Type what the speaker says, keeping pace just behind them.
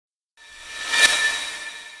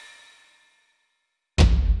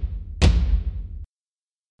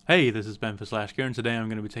Hey, this is Ben for SlashGear, and today I'm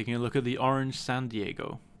going to be taking a look at the orange San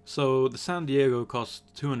Diego. So the San Diego costs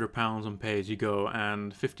 £200 on pay-as-you-go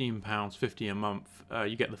and £15.50 a month.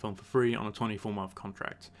 You get the phone for free on a 24-month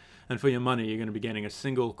contract. And for your money, you're going to be getting a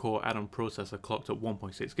single-core Atom processor clocked at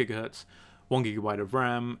 1.6 GHz, 1GB of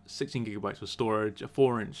RAM, 16GB of storage, a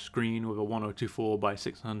 4-inch screen with a 1024 by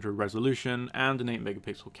 600 resolution, and an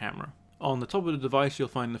 8-megapixel camera. On the top of the device you'll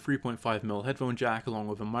find the 3.5mm headphone jack along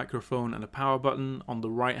with a microphone and a power button. On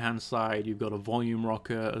the right hand side you've got a volume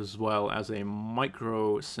rocker as well as a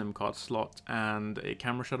micro SIM card slot and a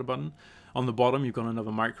camera shutter button. On the bottom you've got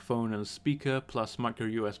another microphone and a speaker plus micro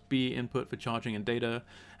USB input for charging and data,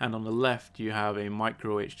 and on the left you have a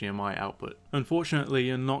micro HDMI output. Unfortunately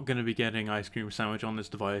you're not going to be getting ice cream sandwich on this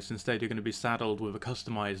device. Instead you're going to be saddled with a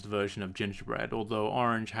customized version of gingerbread, although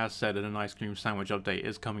Orange has said that an ice cream sandwich update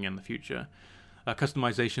is coming in the future.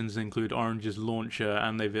 Customizations include Orange's launcher,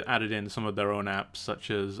 and they've added in some of their own apps such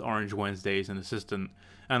as Orange Wednesdays and Assistant,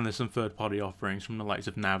 and there's some third-party offerings from the likes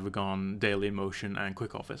of Navigon, Dailymotion, and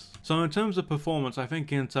QuickOffice. So in terms of performance, I think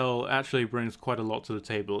Intel actually brings quite a lot to the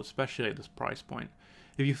table, especially at this price point.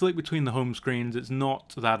 If you flick between the home screens, it's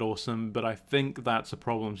not that awesome, but I think that's a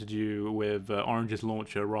problem to do with Orange's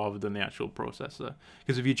launcher rather than the actual processor.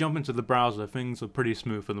 Because if you jump into the browser, things are pretty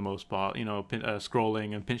smooth for the most part, you know,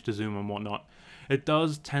 scrolling and pinch to zoom and whatnot. It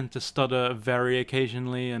does tend to stutter very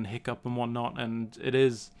occasionally and hiccup and whatnot, and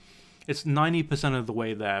it's 90% of the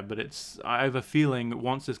way there, but I have a feeling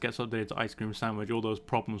once this gets updated to Ice Cream Sandwich, all those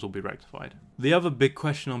problems will be rectified. The other big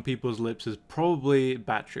question on people's lips is probably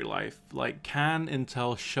battery life. Like, can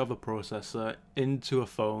Intel shove a processor into a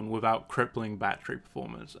phone without crippling battery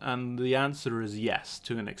performance? And the answer is yes,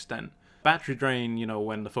 to an extent. Battery drain, you know,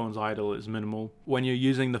 when the phone's idle is minimal. When you're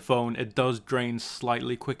using the phone, it does drain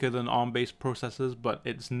slightly quicker than ARM-based processors, but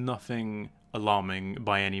it's nothing alarming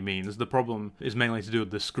by any means. The problem is mainly to do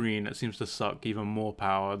with the screen. It seems to suck even more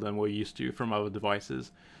power than we're used to from other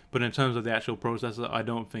devices. But in terms of the actual processor, I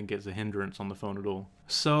don't think it's a hindrance on the phone at all.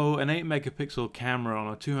 So an 8-megapixel camera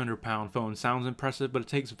on a £200 phone sounds impressive, but it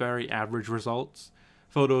takes very average results.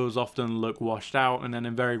 Photos often look washed out, and then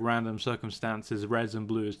in very random circumstances, reds and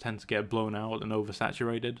blues tend to get blown out and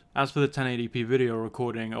oversaturated. As for the 1080p video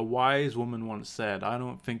recording, a wise woman once said, "I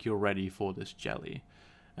don't think you're ready for this jelly."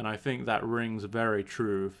 And I think that rings very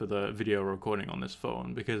true for the video recording on this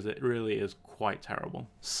phone, because it really is quite terrible.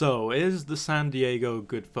 So, is the San Diego a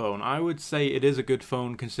good phone? I would say it is a good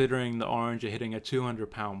phone considering the Orange are hitting a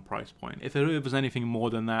 £200 price point. If it was anything more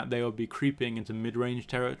than that, they would be creeping into mid-range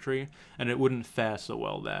territory, and it wouldn't fare so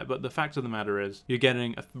well there. But the fact of the matter is, you're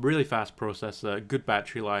getting a really fast processor, good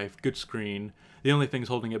battery life, good screen. The only things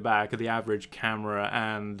holding it back are the average camera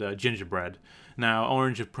and gingerbread. Now,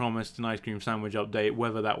 Orange have promised an Ice Cream Sandwich update.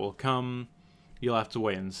 Whether that will come, you'll have to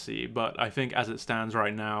wait and see. But I think as it stands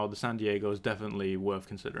right now, the San Diego is definitely worth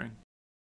considering.